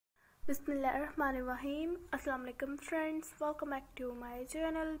बिस्मिल्लाहिर्रहमानिर्रहीम। अस्सलाम वालेकुम friends, welcome back to my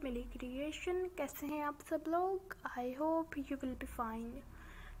channel milli creation. कैसे हैं आप सब लोग? I hope you will be fine.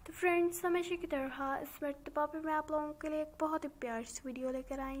 तो फ्रेंड्स, हमेशा की तरह इस मरतबा पे मैं आप लोगों के लिए एक बहुत ही प्यारी सी वीडियो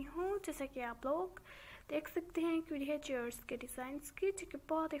लेकर आई हूँ। जैसा कि आप लोग देख सकते हैं कि वीडियो चेयर्स के डिज़ाइंस की, जो कि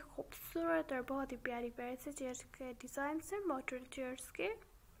बहुत ही खूबसूरत और बहुत ही प्यारी प्यारे से चेयर्स के डिज़ाइंस हैं। मॉडर्न चेयर्स के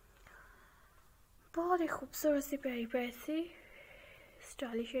बहुत ही खूबसूरत सी प्यारी प्यारी सी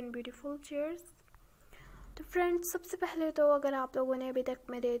स्टाइलिश एंड ब्यूटीफुल चेयर्स। तो फ्रेंड्स, सबसे पहले तो अगर आप लोगों ने अभी तक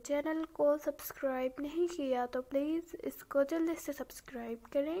मेरे चैनल को सब्सक्राइब नहीं किया तो प्लीज़ इसको जल्दी से सब्सक्राइब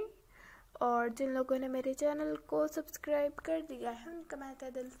करें, और जिन लोगों ने मेरे चैनल को सब्सक्राइब कर दिया है उनका मैं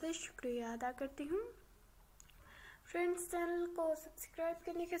तहे दिल से शुक्रिया अदा करती हूँ। फ्रेंड्स, चैनल को सब्सक्राइब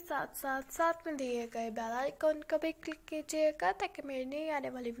करने के साथ में दिए गए बेल आइकन को भी क्लिक कीजिएगा, ताकि मेरी नई आने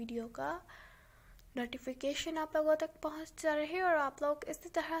वाली वीडियो का नोटिफिकेशन आप लोगों तक पहुंचता रहे और आप लोग इसी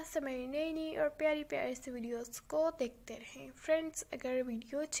तरह से मेरी नई नई और प्यारी प्यारी सी वीडियोस को देखते रहें। फ्रेंड्स, अगर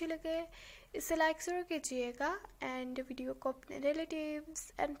वीडियो अच्छी लगे इसे लाइक ज़रूर कीजिएगा, एंड वीडियो को अपने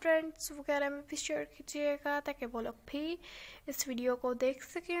रिलेटिव्स एंड फ्रेंड्स वगैरह में भी शेयर कीजिएगा, ताकि वो लोग भी इस वीडियो को देख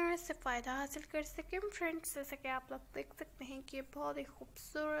सकें और इससे फ़ायदा हासिल कर सकें। फ्रेंड्स, जैसे कि आप लोग देख सकते हैं कि ये बहुत ही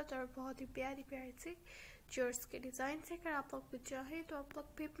खूबसूरत और बहुत ही प्यारी प्यारी सी चेयर्स के डिज़ाइन से, अगर आप लोग भी चाहें तो आप लोग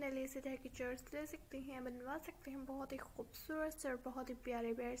भी अपने लिए इसी तरह की चेयर्स ले सकते हैं, बनवा सकते हैं बहुत ही खूबसूरत और बहुत ही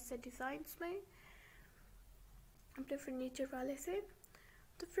प्यारे प्यारे से डिज़ाइंस में अपने फर्नीचर वाले से।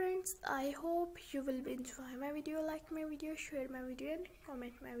 तो friends, I hope you will be enjoy my video, like my video, share my video and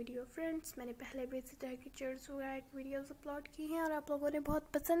comment my video. Friends, मैंने पहले भी इसी तरह की चेयर्स वगैरह की वीडियोज़ अपलोड की हैं और आप लोगों ने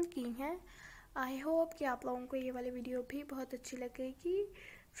बहुत पसंद की हैं। आई होप कि आप लोगों को ये वाली वीडियो भी बहुत अच्छी लगेगी।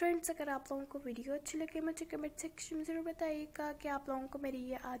 फ्रेंड्स, अगर आप लोगों को वीडियो अच्छी लगे मुझे कमेंट सेक्शन में ज़रूर बताइएगा कि आप लोगों को मेरी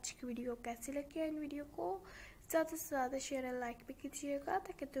ये आज की वीडियो कैसी लगी। इन वीडियो को ज़्यादा से ज़्यादा शेयर और लाइक भी कीजिएगा,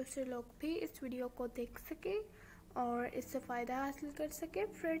 ताकि दूसरे लोग भी इस वीडियो को देख सकें और इससे फ़ायदा हासिल कर सकें।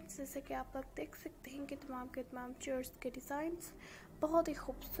 फ्रेंड्स, जैसे कि आप लोग देख सकते हैं कि तमाम के तमाम चेयर्स के डिज़ाइंस बहुत ही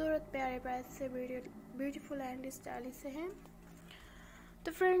खूबसूरत प्यारे प्यारे से ब्यूटीफुल एंड स्टाइलिश से हैं।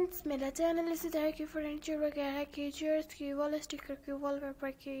 तो फ्रेंड्स, मेरा चैनल इसी तरह की फर्नीचर वगैरह की, चेयर्स की, वॉल स्टिकर की,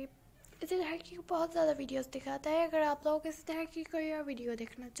 वॉलपेपर की, इसी तरह की बहुत ज़्यादा वीडियोस दिखाता है। अगर आप लोग इसी तरह की कोई और वीडियो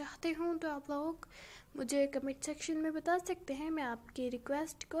देखना चाहते हो तो आप लोग मुझे कमेंट सेक्शन में बता सकते हैं। मैं आपकी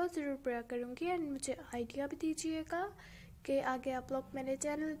रिक्वेस्ट को ज़रूर पूरा करूँगी, एंड मुझे आइडिया भी दीजिएगा कि आगे आप लोग मेरे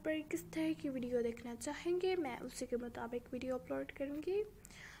चैनल पर किस तरह की वीडियो देखना चाहेंगे। मैं उसी के मुताबिक वीडियो अपलोड करूँगी।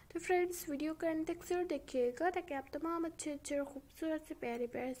 तो फ्रेंड्स, वीडियो का अंत तक जरूर देखिएगा, ताकि आप तमाम अच्छे अच्छे और खूबसूरत से प्यारे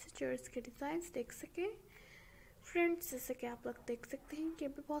प्यारे से चेयर्स के डिज़ाइंस देख सकें। फ्रेंड्स, जैसे कि आप लोग देख सकते हैं कि ये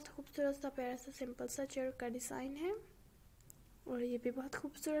भी बहुत खूबसूरत सा प्यारा सा सिंपल सा चेयर का डिज़ाइन है और ये भी बहुत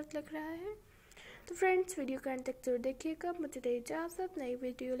खूबसूरत लग रहा है। तो फ्रेंड्स, वीडियो का अंत तक जरूर देखिएगा। मुझे दे इजाज़त, नई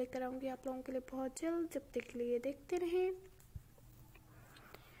वीडियो लेकर आऊँगी आप लोगों के लिए बहुत जल्द। जब तक के लिए देखते रहें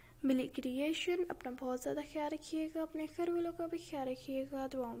मिली क्रिएशन। अपना बहुत ज़्यादा ख्याल रखिएगा, अपने घर वालों का भी ख्याल रखिएगा,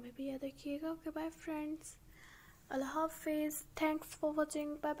 दुआओं में भी याद रखिएगा। ओके, बाय फ्रेंड्स, अल्लाह हाफिज़, thanks for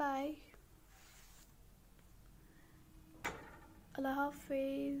watching, bye bye, अल्लाह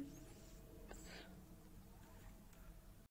हाफिज़।